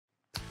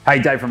Hey,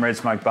 Dave from Red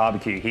Smoke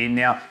Barbecue here.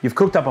 Now, you've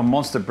cooked up a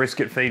monster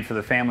brisket feed for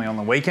the family on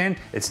the weekend.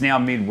 It's now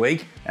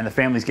midweek and the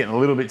family's getting a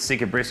little bit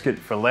sick of brisket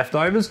for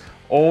leftovers,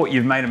 or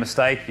you've made a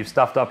mistake, you've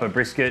stuffed up a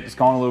brisket, it's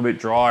gone a little bit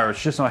dry, or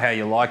it's just not how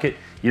you like it.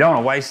 You don't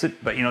want to waste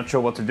it, but you're not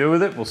sure what to do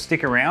with it. Well,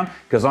 stick around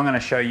because I'm going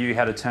to show you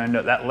how to turn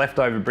that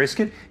leftover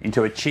brisket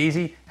into a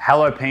cheesy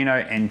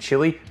jalapeno and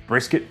chili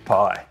brisket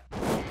pie.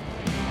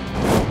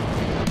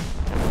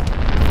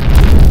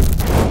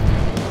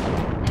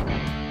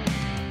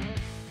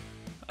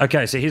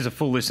 Okay, so here's a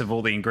full list of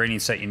all the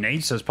ingredients that you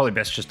need, so it's probably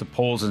best just to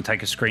pause and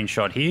take a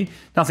screenshot here.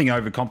 Nothing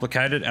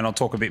overcomplicated, and I'll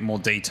talk a bit more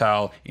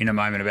detail in a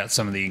moment about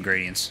some of the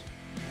ingredients.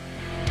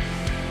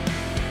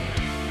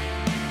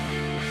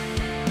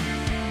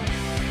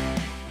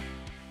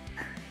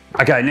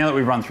 Okay, now that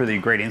we've run through the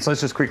ingredients,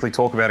 let's just quickly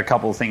talk about a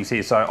couple of things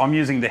here. So I'm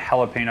using the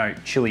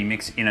jalapeno chili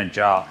mix in a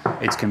jar.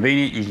 It's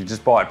convenient, you can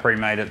just buy it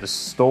pre-made at the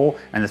store.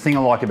 And the thing I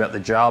like about the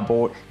jar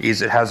board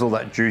is it has all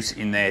that juice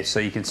in there. So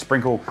you can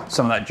sprinkle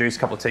some of that juice, a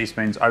couple of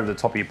teaspoons over the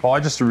top of your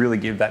pie, just to really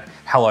give that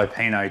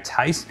jalapeno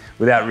taste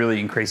without really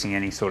increasing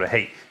any sort of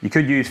heat. You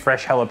could use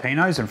fresh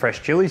jalapenos and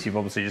fresh chilies. You've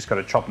obviously just got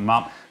to chop them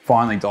up,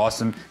 finely dice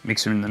them,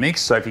 mix them in the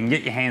mix. So if you can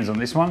get your hands on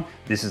this one,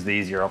 this is the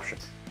easier option.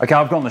 Okay,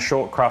 I've gone the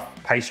short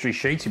craft pastry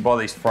sheets. You buy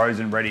these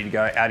frozen, ready to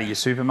go out of your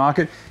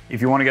supermarket.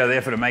 If you want to go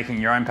there for making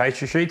your own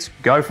pastry sheets,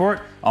 go for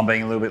it. I'm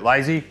being a little bit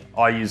lazy.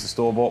 I use the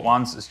store-bought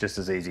ones. It's just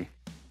as easy.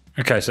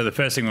 Okay, so the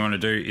first thing we want to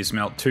do is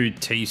melt 2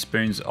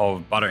 teaspoons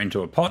of butter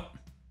into a pot.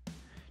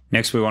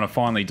 Next, we want to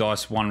finely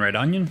dice 1 red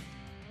onion.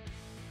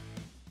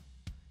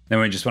 Then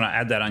we just want to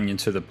add that onion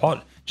to the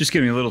pot, just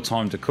giving it a little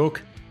time to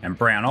cook and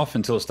brown off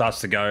until it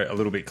starts to go a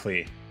little bit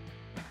clear.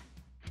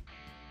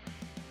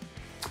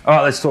 All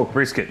right, let's talk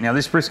brisket. Now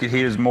this brisket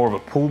here is more of a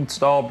pulled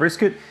style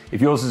brisket. If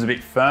yours is a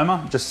bit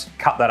firmer, just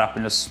cut that up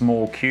into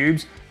small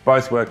cubes.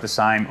 Both work the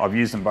same. I've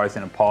used them both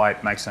in a pie.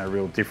 It makes no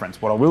real difference.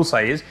 What I will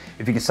say is,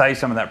 if you can save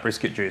some of that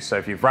brisket juice, so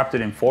if you've wrapped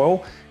it in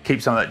foil,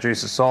 keep some of that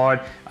juice aside.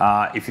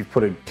 If you've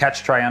put a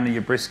catch tray under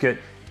your brisket,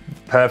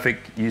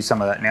 perfect, use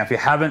some of that. Now if you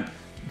haven't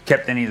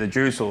kept any of the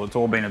juice, or it's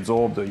all been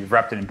absorbed, or you've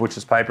wrapped it in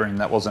butcher's paper and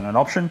that wasn't an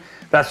option,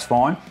 that's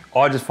fine.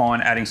 I just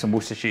find adding some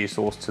Worcestershire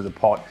sauce to the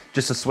pot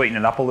just to sweeten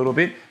it up a little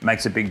bit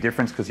makes a big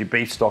difference, because your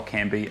beef stock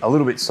can be a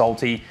little bit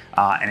salty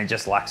and it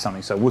just lacks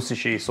something. So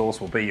Worcestershire sauce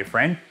will be your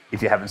friend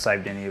if you haven't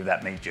saved any of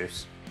that meat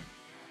juice.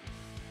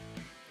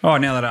 All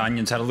right, now that our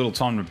onions had a little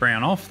time to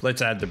brown off,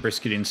 let's add the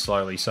brisket in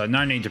slowly. So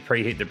no need to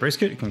preheat the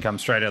brisket. It can come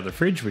straight out of the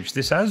fridge, which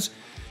this has.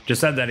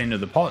 Just add that into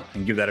the pot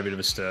and give that a bit of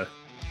a stir.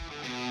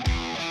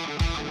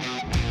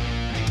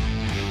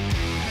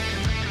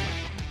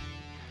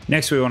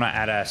 Next, we want to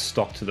add our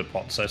stock to the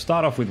pot. So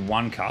start off with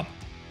 1 cup,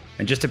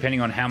 and just depending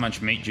on how much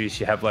meat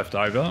juice you have left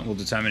over will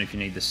determine if you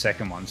need the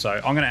second one. So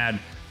I'm going to add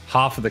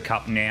half of the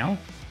cup now.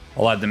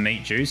 I'll add the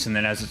meat juice, and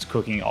then as it's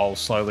cooking, I'll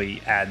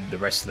slowly add the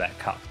rest of that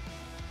cup.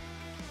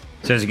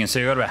 So as you can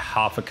see, I've got about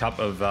half a cup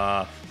of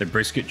the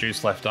brisket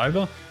juice left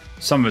over.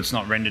 Some of it's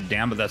not rendered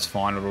down, but that's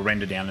fine. It'll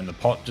render down in the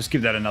pot. Just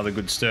give that another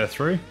good stir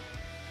through.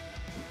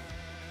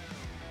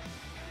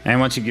 And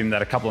once you give them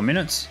that a couple of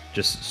minutes,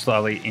 just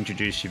slowly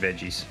introduce your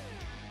veggies.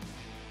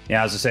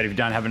 Now, as I said, if you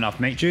don't have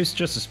enough meat juice,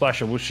 just a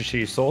splash of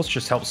Worcestershire sauce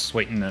just helps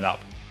sweeten it up.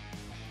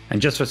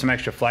 And just for some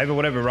extra flavour,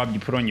 whatever rub you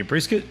put on your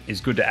brisket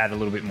is good to add a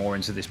little bit more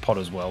into this pot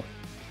as well.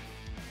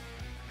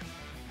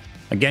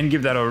 Again,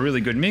 give that a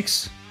really good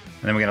mix,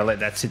 and then we're going to let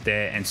that sit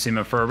there and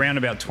simmer for around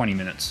about 20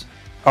 minutes.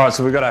 All right,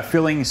 so we've got our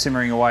filling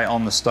simmering away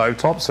on the stove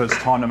top, so it's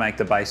time to make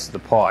the base of the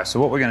pie.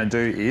 So what we're going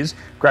to do is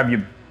grab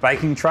your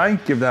baking tray,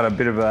 give that a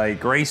bit of a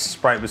grease,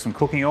 spray it with some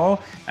cooking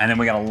oil, and then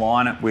we're going to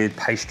line it with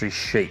pastry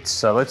sheets.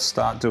 So let's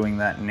start doing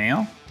that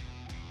now.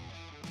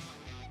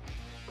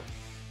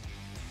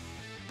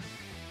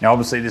 Now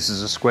obviously this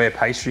is a square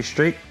pastry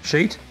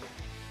sheet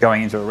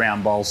going into a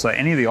round bowl, so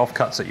any of the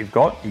offcuts that you've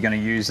got, you're going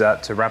to use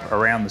that to wrap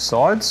around the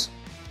sides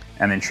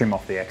and then trim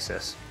off the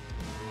excess.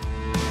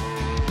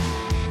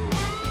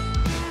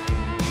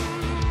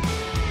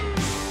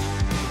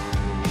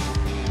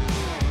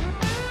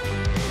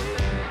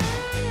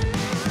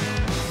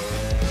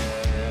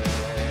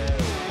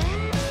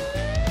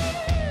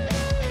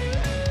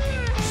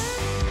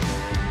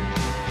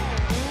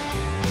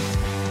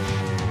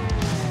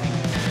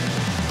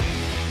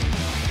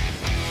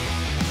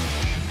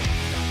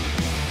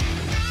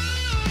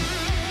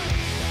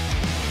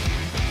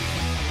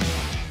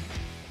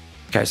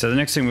 Okay, so the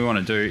next thing we want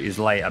to do is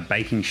lay a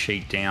baking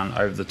sheet down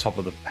over the top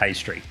of the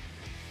pastry.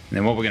 And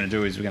then what we're going to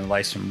do is we're going to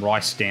lay some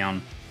rice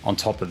down on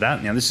top of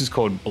that. Now this is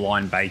called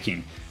blind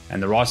baking,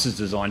 and the rice is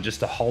designed just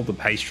to hold the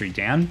pastry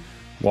down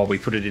while we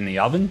put it in the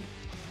oven,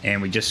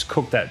 and we just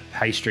cook that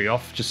pastry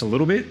off just a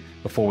little bit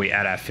before we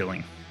add our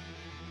filling.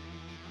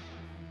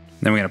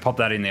 Then we're going to pop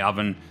that in the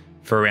oven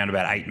for around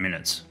about 8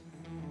 minutes.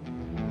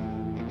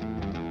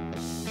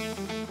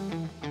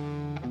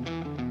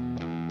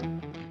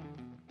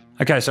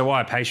 Okay, so while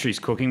our pastry's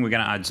cooking, we're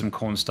gonna add some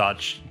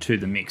cornstarch to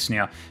the mix.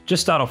 Now,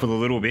 just start off with a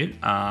little bit.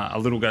 A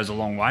little goes a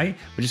long way.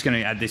 We're just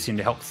gonna add this in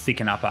to help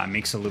thicken up our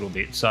mix a little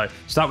bit. So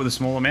start with a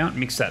small amount,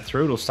 mix that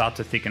through, it'll start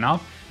to thicken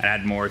up, and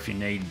add more if you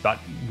need, but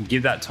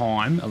give that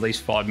time, at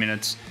least 5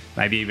 minutes,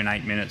 maybe even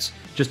 8 minutes,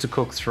 just to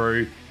cook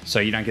through so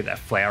you don't get that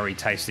floury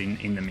taste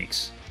in the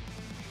mix.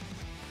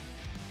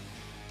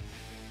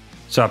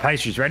 So our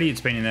pastry's ready. It's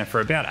been in there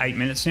for about 8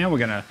 minutes now. We're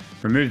gonna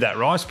remove that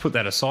rice, put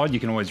that aside. You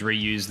can always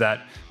reuse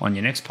that on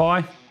your next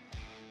pie.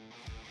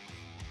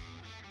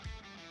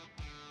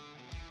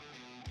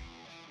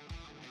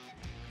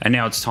 And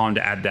now it's time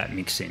to add that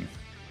mix in.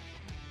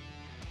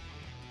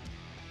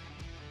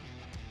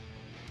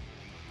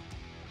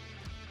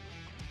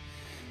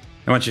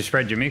 And once you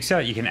spread your mix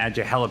out, you can add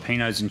your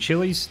jalapenos and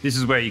chilies. This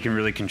is where you can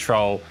really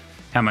control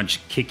how much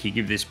kick you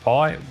give this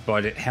pie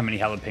by how many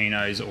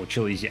jalapenos or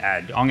chilies you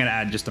add. I'm gonna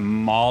add just a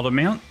mild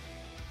amount.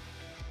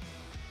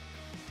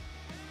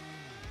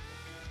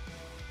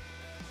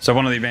 So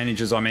one of the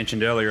advantages I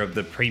mentioned earlier of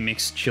the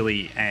pre-mixed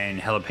chili and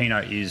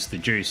jalapeno is the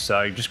juice.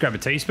 So just grab a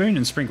teaspoon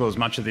and sprinkle as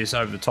much of this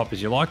over the top as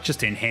you like,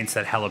 just to enhance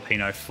that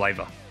jalapeno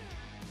flavor.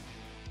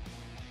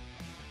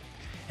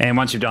 And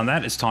once you've done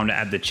that, it's time to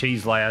add the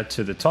cheese layer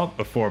to the top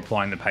before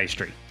applying the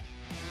pastry.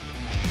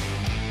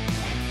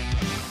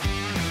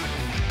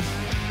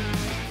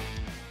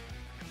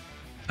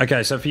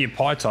 Okay, so for your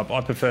pie top,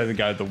 I prefer to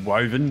go the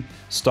woven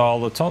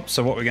style at the top.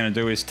 So what we're going to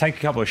do is take a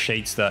couple of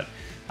sheets that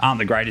aren't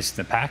the greatest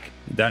in the pack,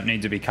 don't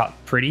need to be cut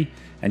pretty,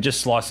 and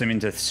just slice them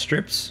into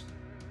strips.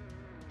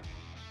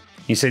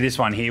 You see this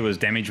one here was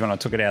damaged when I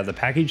took it out of the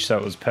package, so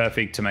it was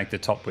perfect to make the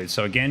top with.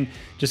 So again,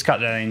 just cut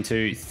that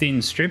into thin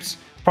strips,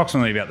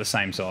 approximately about the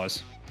same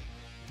size.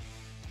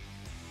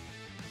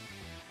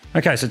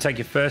 Okay, so take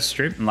your first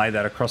strip and lay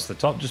that across the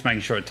top, just making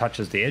sure it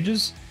touches the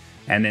edges.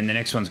 And then the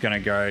next one's gonna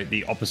go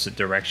the opposite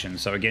direction.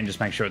 So again, just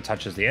make sure it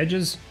touches the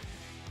edges.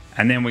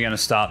 And then we're gonna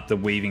start the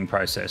weaving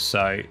process.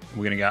 So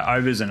we're gonna go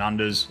overs and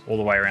unders all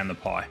the way around the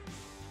pie.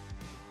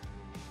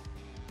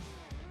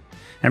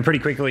 And pretty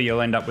quickly,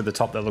 you'll end up with the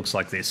top that looks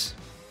like this.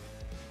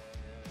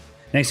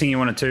 Next thing you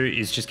wanna do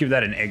is just give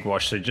that an egg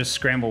wash. So just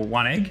scramble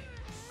one egg,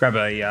 grab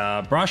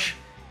a brush,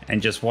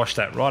 and just wash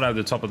that right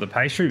over the top of the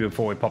pastry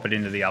before we pop it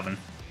into the oven.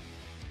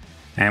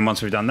 And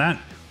once we've done that,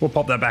 we'll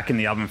pop that back in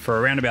the oven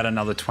for around about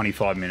another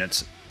 25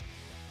 minutes.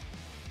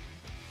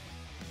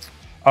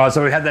 All right,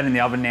 so we've had that in the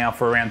oven now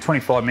for around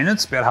 25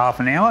 minutes, about half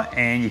an hour,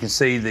 and you can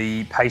see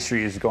the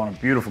pastry has gone a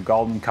beautiful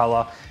golden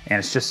color and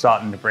it's just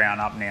starting to brown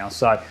up now.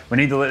 So we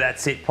need to let that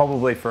sit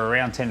probably for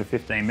around 10 to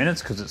 15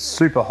 minutes because it's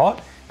super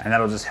hot, and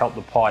that'll just help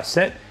the pie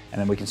set, and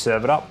then we can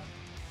serve it up.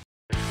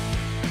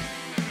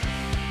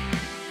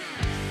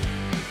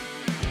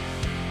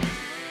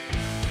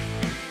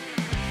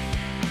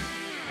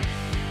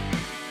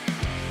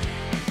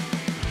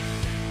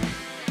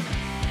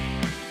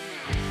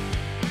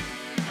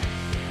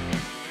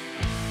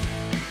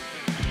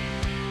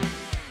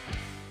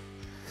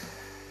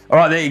 All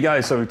right, there you go.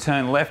 So we've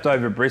turned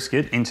leftover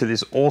brisket into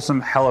this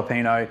awesome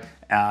jalapeno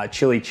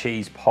chili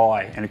cheese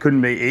pie, and it couldn't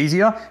be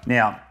easier.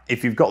 Now,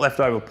 if you've got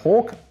leftover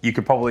pork, you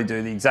could probably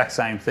do the exact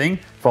same thing,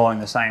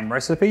 following the same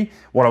recipe.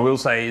 What I will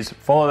say is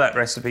follow that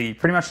recipe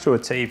pretty much to a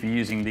T if you're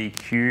using the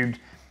cubed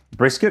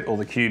brisket or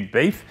the cubed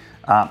beef.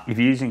 If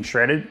you're using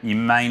shredded, you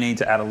may need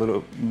to add a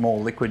little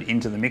more liquid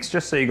into the mix,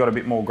 just so you got a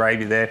bit more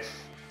gravy there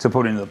to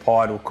put into the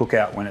pie. It'll cook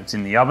out when it's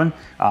in the oven.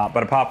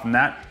 But apart from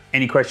that,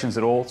 any questions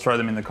at all, throw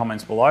them in the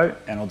comments below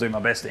and I'll do my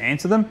best to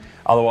answer them.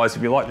 Otherwise,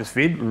 if you like this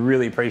vid, we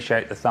really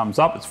appreciate the thumbs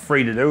up. It's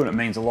free to do and it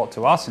means a lot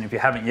to us. And if you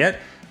haven't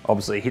yet,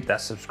 obviously hit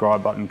that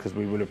subscribe button because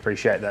we would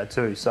appreciate that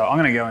too. So I'm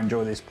gonna go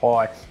enjoy this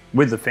pie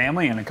with the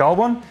family and a cold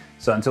one.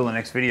 So until the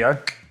next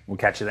video, we'll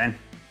catch you then.